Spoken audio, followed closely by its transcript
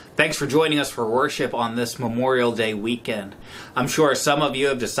Thanks for joining us for worship on this Memorial Day weekend. I'm sure some of you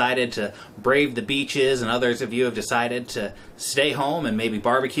have decided to brave the beaches and others of you have decided to stay home and maybe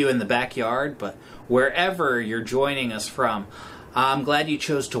barbecue in the backyard, but wherever you're joining us from, I'm glad you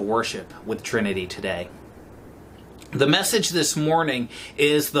chose to worship with Trinity today. The message this morning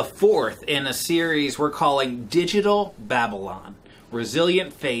is the fourth in a series we're calling Digital Babylon,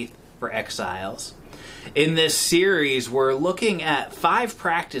 Resilient Faith for Exiles. In this series, we're looking at 5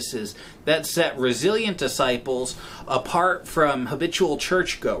 practices that set resilient disciples apart from habitual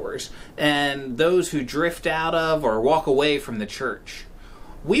churchgoers and those who drift out of or walk away from the church.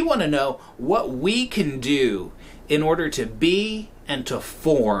 We want to know what we can do in order to be and to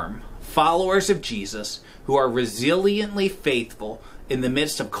form followers of Jesus who are resiliently faithful in the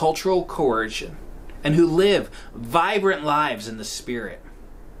midst of cultural coercion and who live vibrant lives in the Spirit.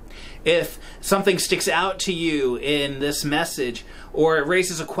 If something sticks out to you in this message or it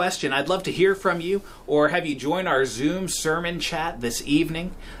raises a question, I'd love to hear from you or have you join our Zoom sermon chat this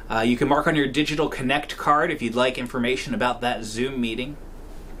evening. You can mark on your digital Connect card if you'd like information about that Zoom meeting.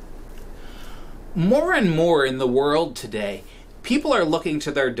 More and more in the world today, people are looking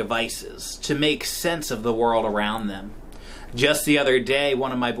to their devices to make sense of the world around them. Just the other day,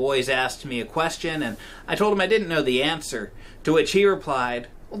 one of my boys asked me a question and I told him I didn't know the answer, to which he replied,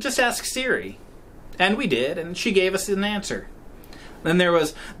 "Well, just ask Siri." And we did, and she gave us an answer. Then there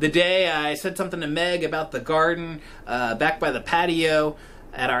was the day I said something to Meg about the garden back by the patio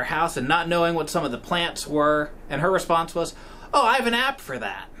at our house and not knowing what some of the plants were, and her response was, "Oh, I have an app for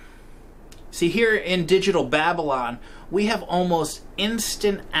that." See, here in Digital Babylon, we have almost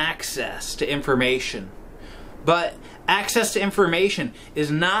instant access to information. But access to information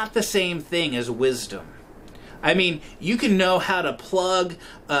is not the same thing as wisdom. I mean, you can know how to plug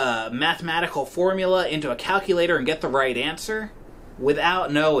a mathematical formula into a calculator and get the right answer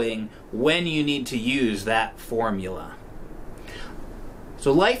without knowing when you need to use that formula.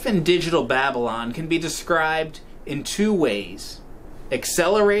 So life in Digital Babylon can be described in 2 ways: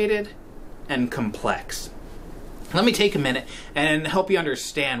 accelerated and complex. Let me take a minute and help you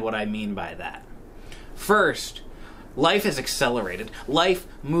understand what I mean by that. First, life is accelerated. Life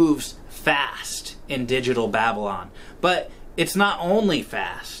moves fast in Digital Babylon. But it's not only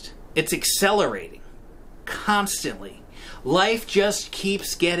fast, it's accelerating constantly. Life just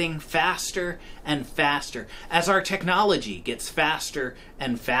keeps getting faster and faster as our technology gets faster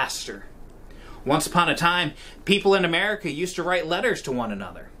and faster. Once upon a time, people in America used to write letters to one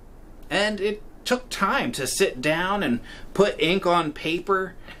another. And it took time to sit down and put ink on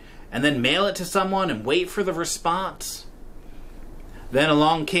paper and then mail it to someone and wait for the response. Then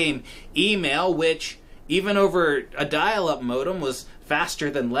along came email, which, even over a dial-up modem, was faster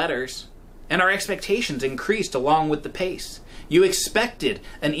than letters. And our expectations increased along with the pace. You expected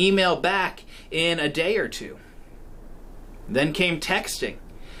an email back in a day or 2. Then came texting,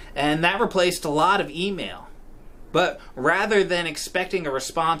 and that replaced a lot of email. But rather than expecting a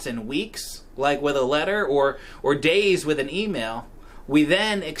response in weeks, like with a letter, or days with an email, we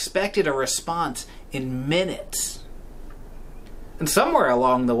then expected a response in minutes. And somewhere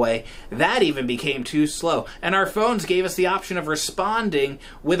along the way, that even became too slow. And our phones gave us the option of responding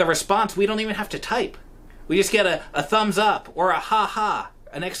with a response we don't even have to type. We just get a thumbs up or a ha-ha,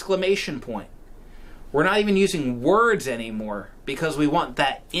 an exclamation point. We're not even using words anymore because we want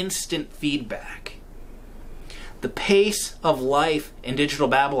that instant feedback. The pace of life in Digital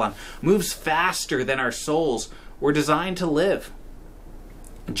Babylon moves faster than our souls were designed to live.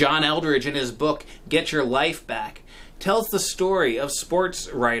 John Eldredge, in his book, Get Your Life Back, tells the story of sports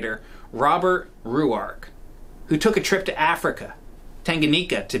writer Robert Ruark, who took a trip to Africa,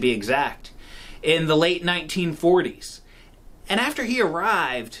 Tanganyika to be exact, in the late 1940s. And after he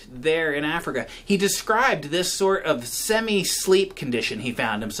arrived there in Africa, he described this sort of semi-sleep condition he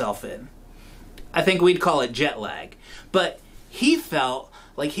found himself in. I think we'd call it jet lag. But he felt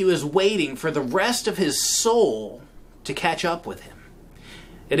like he was waiting for the rest of his soul to catch up with him.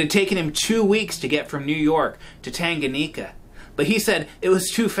 It had taken him 2 weeks to get from New York to Tanganyika, but he said it was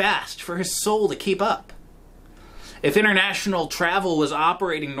too fast for his soul to keep up. If international travel was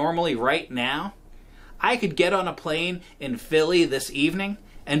operating normally right now, I could get on a plane in Philly this evening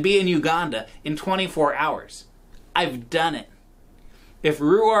and be in Uganda in 24 hours. I've done it. If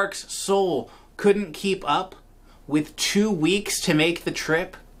Ruark's soul couldn't keep up with 2 weeks to make the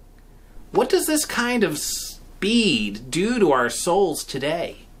trip, what does this kind of speed do to our souls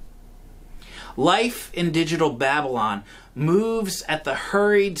today? Life in Digital Babylon moves at the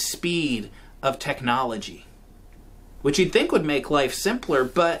hurried speed of technology, which you'd think would make life simpler,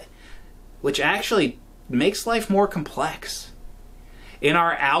 but which actually makes life more complex. In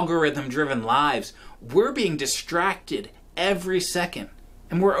our algorithm-driven lives, we're being distracted every second,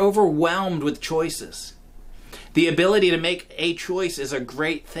 and we're overwhelmed with choices. The ability to make a choice is a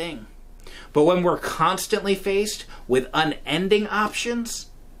great thing, but when we're constantly faced with unending options,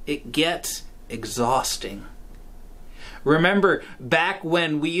 it gets exhausting. Remember back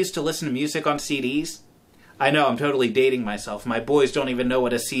when we used to listen to music on CDs? I know, I'm totally dating myself. My boys don't even know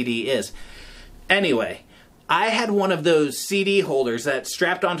what a CD is. Anyway, I had one of those CD holders that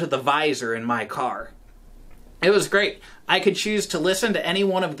strapped onto the visor in my car. It was great. I could choose to listen to any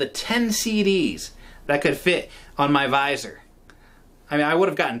one of the 10 CDs that could fit on my visor. I mean, I would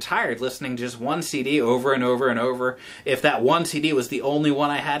have gotten tired listening to just one CD over and over and over if that one CD was the only one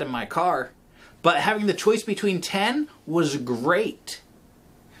I had in my car. But having the choice between 10 was great.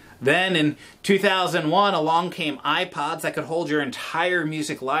 Then in 2001, along came iPods that could hold your entire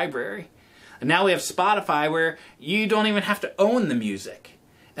music library. And now we have Spotify where you don't even have to own the music.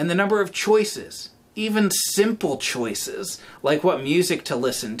 And the number of choices, even simple choices, like what music to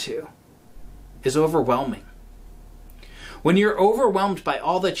listen to, is overwhelming. When you're overwhelmed by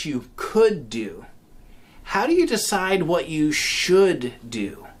all that you could do, how do you decide what you should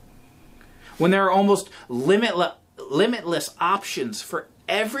do? When there are almost limitless options for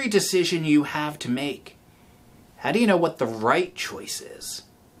every decision you have to make, how do you know what the right choice is?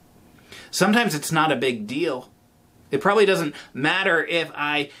 Sometimes it's not a big deal. It probably doesn't matter if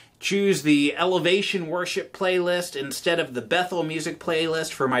I choose the Elevation Worship playlist instead of the Bethel Music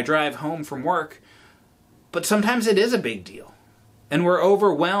playlist for my drive home from work. But sometimes it is a big deal. And we're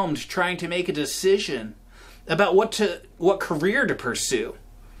overwhelmed trying to make a decision about what career to pursue.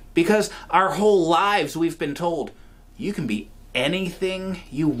 Because our whole lives we've been told, you can be anything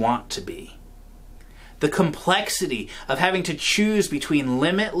you want to be. The complexity of having to choose between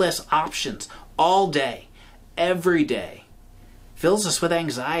limitless options all day, every day, fills us with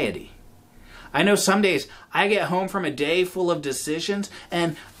anxiety. I know some days I get home from a day full of decisions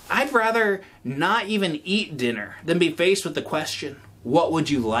and I'd rather not even eat dinner than be faced with the question, what would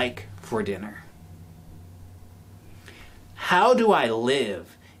you like for dinner? How do I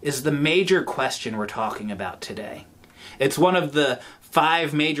live is the major question we're talking about today. It's one of the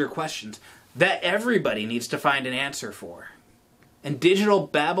 5 major questions that everybody needs to find an answer for. And Digital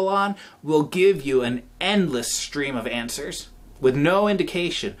Babylon will give you an endless stream of answers with no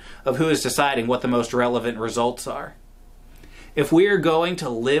indication of who is deciding what the most relevant results are. If we are going to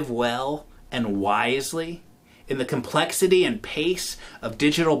live well and wisely in the complexity and pace of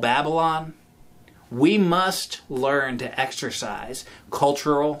Digital Babylon, we must learn to exercise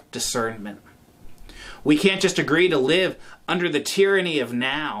cultural discernment. We can't just agree to live under the tyranny of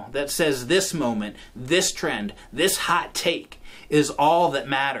now that says this moment, this trend, this hot take is all that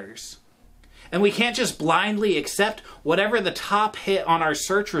matters. And we can't just blindly accept whatever the top hit on our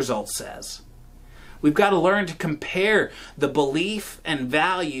search results says. We've got to learn to compare the belief and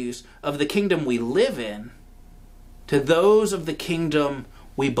values of the kingdom we live in to those of the kingdom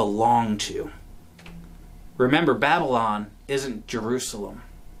we belong to. Remember, Babylon isn't Jerusalem.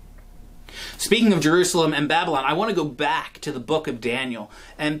 Speaking of Jerusalem and Babylon, I want to go back to the book of Daniel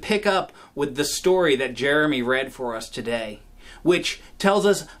and pick up with the story that Jeremy read for us today, which tells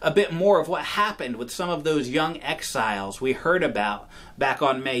us a bit more of what happened with some of those young exiles we heard about back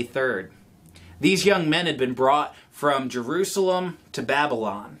on May 3rd. These young men had been brought from Jerusalem to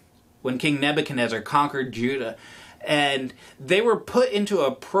Babylon when King Nebuchadnezzar conquered Judah, and they were put into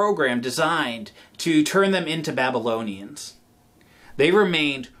a program designed to turn them into Babylonians. They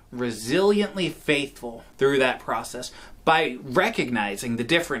remained resiliently faithful through that process by recognizing the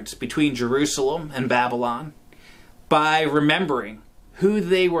difference between Jerusalem and Babylon, by remembering who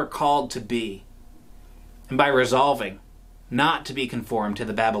they were called to be, and by resolving not to be conformed to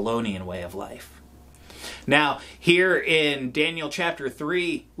the Babylonian way of life. Now, here in Daniel chapter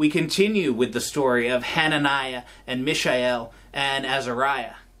 3, we continue with the story of Hananiah and Mishael and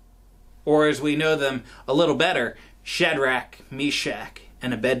Azariah, or as we know them a little better, Shadrach, Meshach,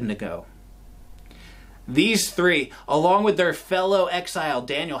 and Abednego. These 3, along with their fellow exile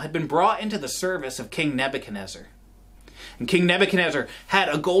Daniel, had been brought into the service of King Nebuchadnezzar. And King Nebuchadnezzar had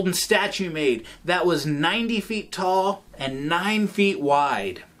a golden statue made that was 90 feet tall and 9 feet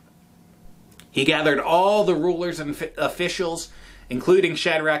wide. He gathered all the rulers and officials, including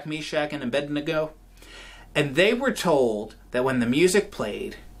Shadrach, Meshach, and Abednego, and they were told that when the music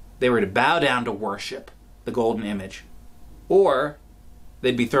played, they were to bow down to worship the golden image, or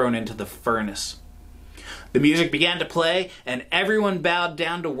they'd be thrown into the furnace. The music began to play, and everyone bowed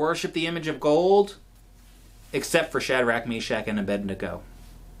down to worship the image of gold, except for Shadrach, Meshach, and Abednego.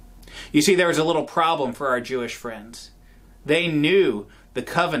 You see, there was a little problem for our Jewish friends. They knew the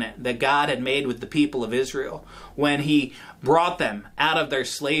covenant that God had made with the people of Israel when he brought them out of their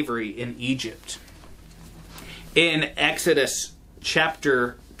slavery in Egypt. In Exodus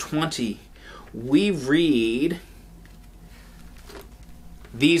chapter 20, we read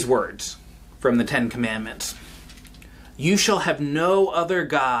these words from the Ten Commandments. You shall have no other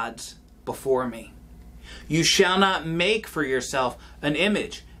gods before me. You shall not make for yourself an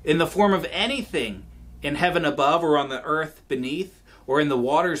image in the form of anything in heaven above or on the earth beneath or in the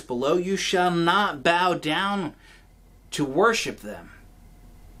waters below. You shall not bow down to worship them.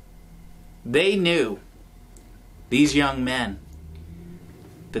 They knew, these young men,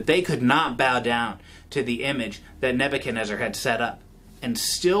 that they could not bow down to the image that Nebuchadnezzar had set up and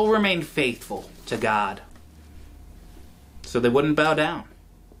still remain faithful to God. So they wouldn't bow down,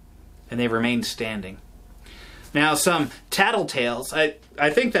 and they remained standing. Now, some tattletales, I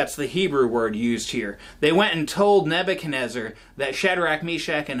think that's the Hebrew word used here. They went and told Nebuchadnezzar that Shadrach,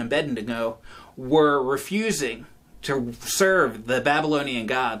 Meshach, and Abednego were refusing to serve the Babylonian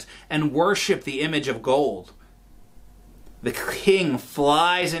gods and worship the image of gold. The king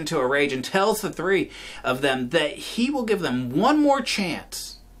flies into a rage and tells the three of them that he will give them one more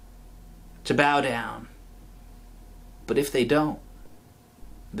chance to bow down. But if they don't,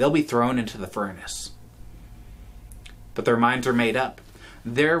 they'll be thrown into the furnace. But their minds are made up.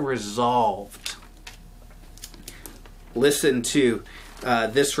 They're resolved. Listen to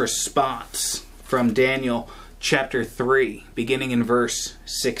this response from Daniel chapter 3, beginning in verse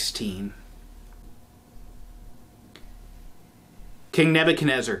 16. King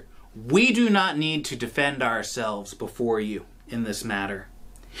Nebuchadnezzar, we do not need to defend ourselves before you in this matter.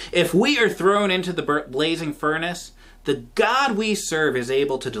 If we are thrown into the blazing furnace, the God we serve is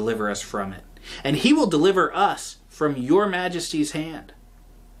able to deliver us from it, and he will deliver us from your majesty's hand.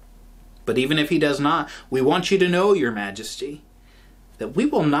 But even if he does not, we want you to know, your majesty, that we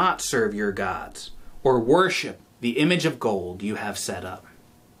will not serve your gods or worship the image of gold you have set up.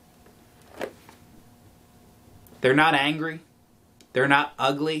 They're not angry. They're not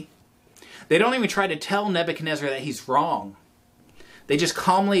ugly. They don't even try to tell Nebuchadnezzar that he's wrong. They just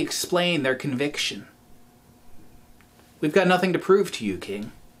calmly explain their conviction. We've got nothing to prove to you,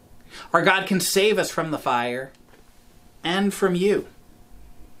 king. Our God can save us from the fire and from you.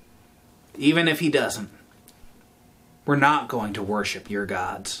 Even if he doesn't, we're not going to worship your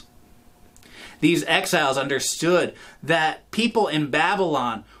gods. These exiles understood that people in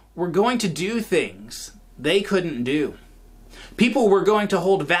Babylon were going to do things they couldn't do. People were going to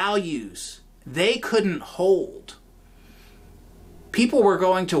hold values they couldn't hold. People were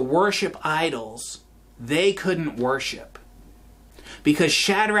going to worship idols they couldn't worship. Because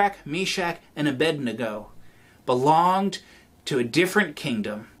Shadrach, Meshach, and Abednego belonged to a different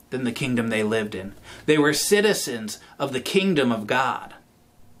kingdom than the kingdom they lived in. They were citizens of the kingdom of God.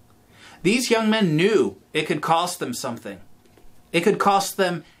 These young men knew it could cost them something. It could cost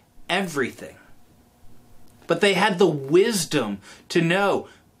them everything. But they had the wisdom to know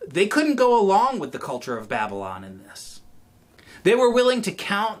they couldn't go along with the culture of Babylon in this. They were willing to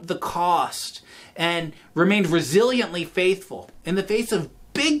count the cost and remained resiliently faithful in the face of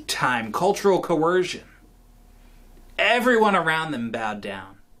big-time cultural coercion. Everyone around them bowed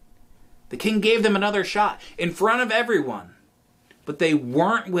down. The king gave them another shot in front of everyone, but they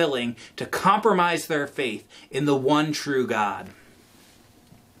weren't willing to compromise their faith in the one true God.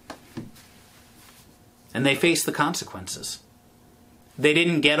 And they faced the consequences. They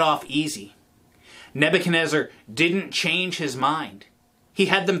didn't get off easy. Nebuchadnezzar didn't change his mind. He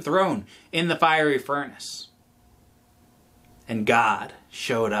had them thrown in the fiery furnace. And God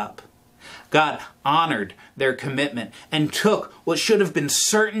showed up. God honored their commitment and took what should have been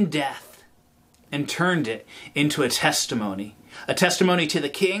certain death and turned it into a testimony to the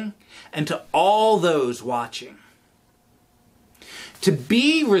king and to all those watching. To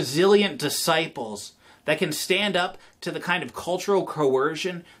be resilient disciples that can stand up to the kind of cultural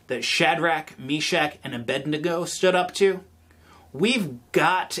coercion that Shadrach, Meshach, and Abednego stood up to, we've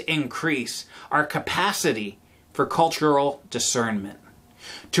got to increase our capacity for cultural discernment.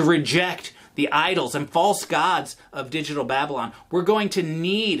 To reject the idols and false gods of digital Babylon, we're going to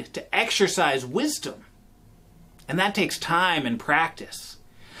need to exercise wisdom. And that takes time and practice.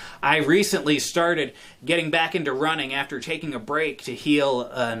 I recently started getting back into running after taking a break to heal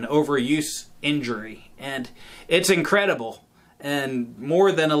an overuse injury. And it's incredible and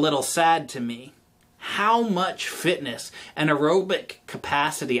more than a little sad to me how much fitness and aerobic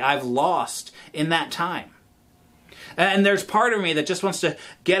capacity I've lost in that time. And there's part of me that just wants to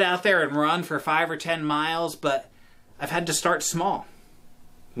get out there and run for 5 or 10 miles, but I've had to start small.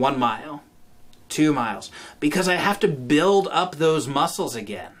 1 mile, 2 miles, because I have to build up those muscles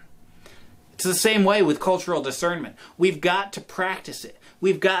again. It's the same way with cultural discernment. We've got to practice it.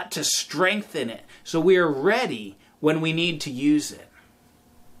 We've got to strengthen it so we are ready when we need to use it.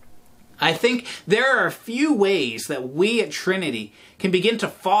 I think there are a few ways that we at Trinity can begin to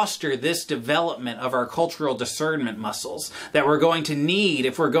foster this development of our cultural discernment muscles that we're going to need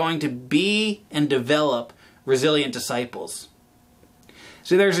if we're going to be and develop resilient disciples.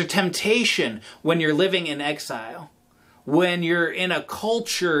 So there's a temptation when you're living in exile, when you're in a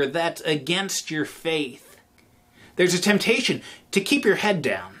culture that's against your faith. There's a temptation to keep your head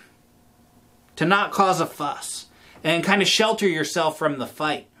down, to not cause a fuss, and kind of shelter yourself from the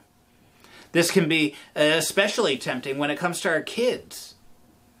fight. This can be especially tempting when it comes to our kids.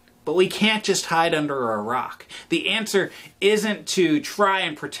 But we can't just hide under a rock. The answer isn't to try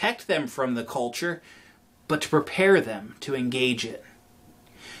and protect them from the culture, but to prepare them to engage it.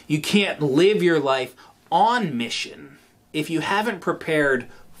 You can't live your life on mission if you haven't prepared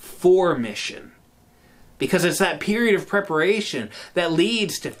for mission. Because it's that period of preparation that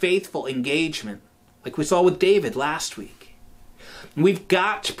leads to faithful engagement, like we saw with David last week. We've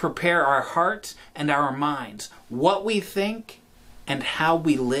got to prepare our hearts and our minds, what we think and how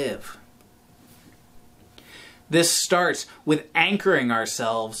we live. This starts with anchoring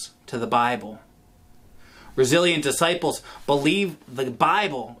ourselves to the Bible. Resilient disciples believe the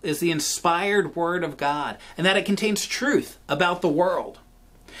Bible is the inspired Word of God and that it contains truth about the world.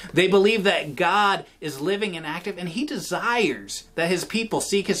 They believe that God is living and active and He desires that His people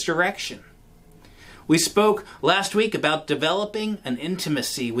seek His direction. We spoke last week about developing an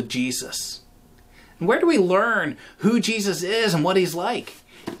intimacy with Jesus. And where do we learn who Jesus is and what He's like,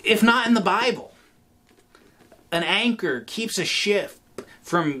 if not in the Bible? An anchor keeps a ship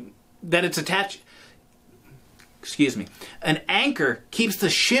from that it's attached. An anchor keeps the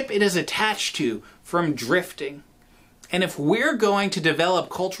ship it is attached to from drifting. And if we're going to develop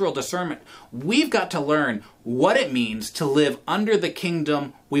cultural discernment, we've got to learn what it means to live under the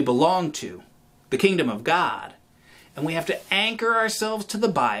kingdom we belong to, the kingdom of God. And we have to anchor ourselves to the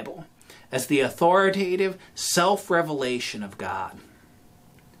Bible as the authoritative self-revelation of God.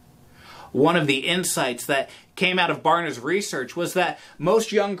 One of the insights that came out of Barna's research was that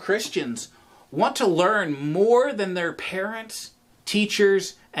most young Christians want to learn more than their parents,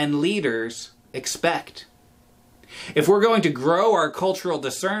 teachers, and leaders expect. If we're going to grow our cultural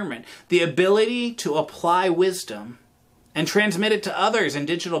discernment, the ability to apply wisdom and transmit it to others in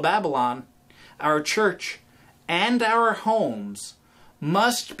digital Babylon, our church, and our homes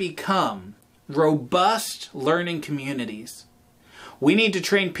must become robust learning communities. We need to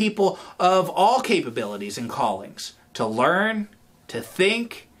train people of all capabilities and callings to learn, to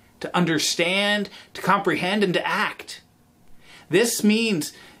think, to understand, to comprehend, and to act. This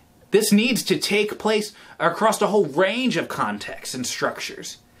needs to take place across a whole range of contexts and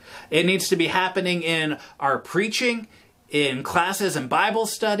structures. It needs to be happening in our preaching, in classes and Bible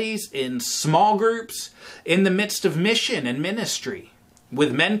studies, in small groups, in the midst of mission and ministry,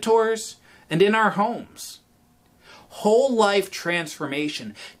 with mentors, and in our homes. Whole life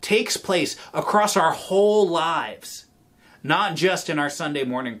transformation takes place across our whole lives, not just in our Sunday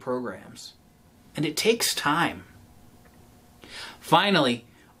morning programs. And it takes time. Finally,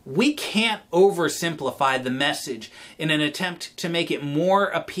 we can't oversimplify the message in an attempt to make it more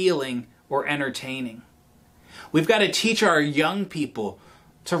appealing or entertaining. We've got to teach our young people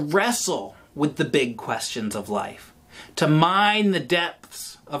to wrestle with the big questions of life, to mine the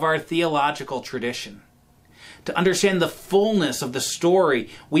depths of our theological tradition, to understand the fullness of the story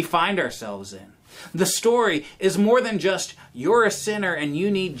we find ourselves in. The story is more than just, you're a sinner and you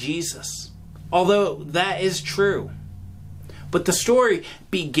need Jesus, although that is true. But the story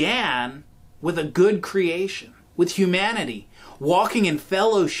began with a good creation, with humanity, walking in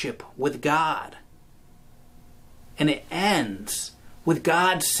fellowship with God. And it ends with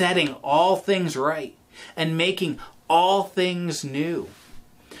God setting all things right and making all things new.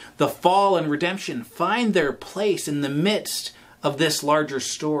 The fall and redemption find their place in the midst of this larger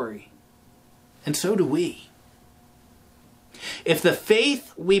story. And so do we. If the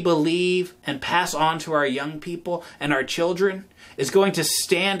faith we believe and pass on to our young people and our children is going to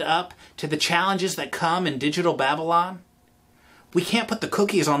stand up to the challenges that come in digital Babylon, we can't put the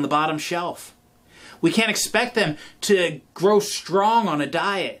cookies on the bottom shelf. We can't expect them to grow strong on a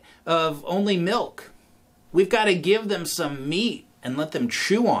diet of only milk. We've got to give them some meat and let them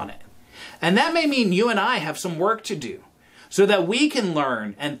chew on it. And that may mean you and I have some work to do so that we can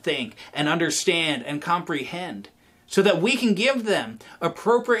learn and think and understand and comprehend, so that we can give them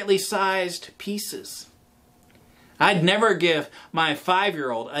appropriately sized pieces. I'd never give my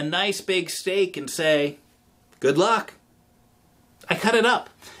 5-year-old a nice big steak and say, "Good luck." I cut it up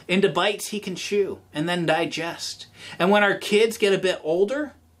into bites he can chew and then digest. And when our kids get a bit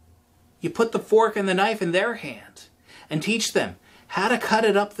older, you put the fork and the knife in their hand and teach them how to cut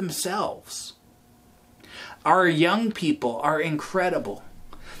it up themselves. Our young people are incredible,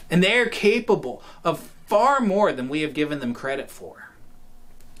 and they are capable of far more than we have given them credit for.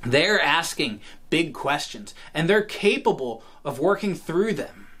 They're asking big questions, and they're capable of working through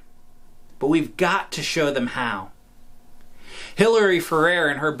them. But we've got to show them how. Hilary Ferrer,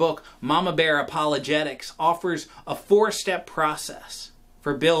 in her book Mama Bear Apologetics, offers a 4-step process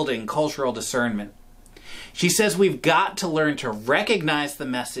for building cultural discernment. She says we've got to learn to recognize the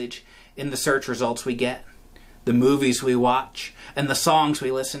message in the search results we get, the movies we watch, and the songs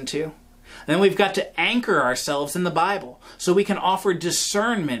we listen to. And then we've got to anchor ourselves in the Bible so we can offer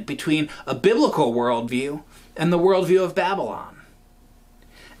discernment between a biblical worldview and the worldview of Babylon.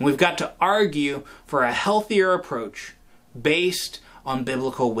 And we've got to argue for a healthier approach based on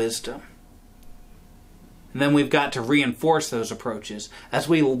biblical wisdom. And then we've got to reinforce those approaches as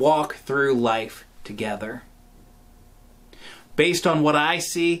we walk through life together. Based on what I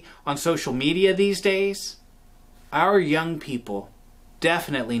see on social media these days, our young people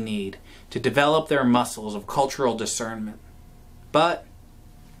definitely need to develop their muscles of cultural discernment. But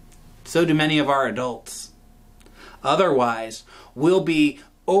so do many of our adults. Otherwise, we'll be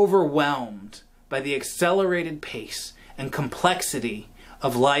overwhelmed by the accelerated pace and complexity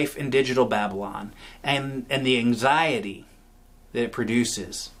of life in digital Babylon and the anxiety that it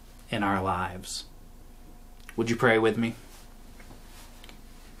produces in our lives. Would you pray with me?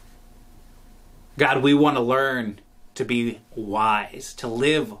 God, we want to learn to be wise, to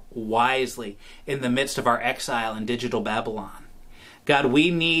live wisely in the midst of our exile in digital Babylon. God,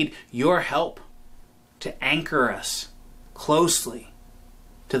 we need your help to anchor us closely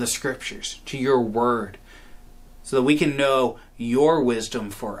to the Scriptures, to your word, so that we can know your wisdom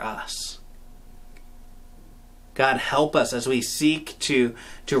for us. God, help us as we seek to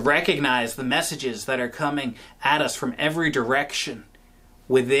recognize the messages that are coming at us from every direction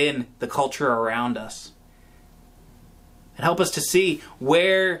within the culture around us. And help us to see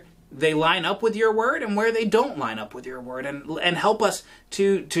where they line up with your word and where they don't line up with your word. And help us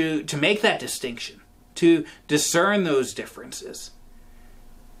to make that distinction, to discern those differences.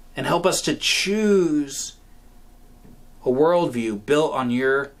 And help us to choose a worldview built on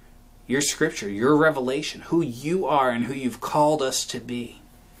your Scripture, your revelation, who you are and who you've called us to be.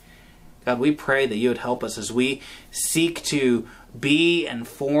 God, we pray that you would help us as we seek to be and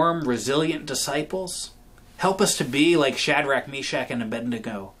form resilient disciples. Help us to be like Shadrach, Meshach, and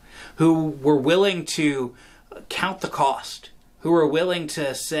Abednego, who were willing to count the cost, who were willing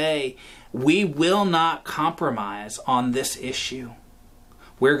to say, we will not compromise on this issue.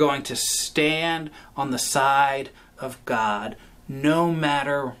 We're going to stand on the side of God no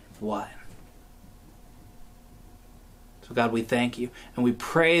matter what. So God, we thank you and we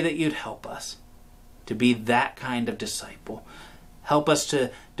pray that you'd help us to be that kind of disciple. Help us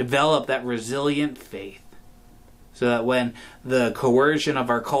to develop that resilient faith so that when the coercion of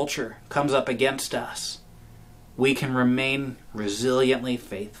our culture comes up against us, we can remain resiliently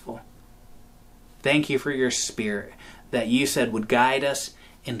faithful. Thank you for your Spirit that you said would guide us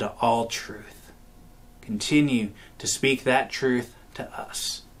into all truth. Continue to speak that truth to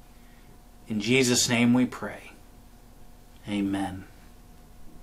us. In Jesus' name we pray. Amen.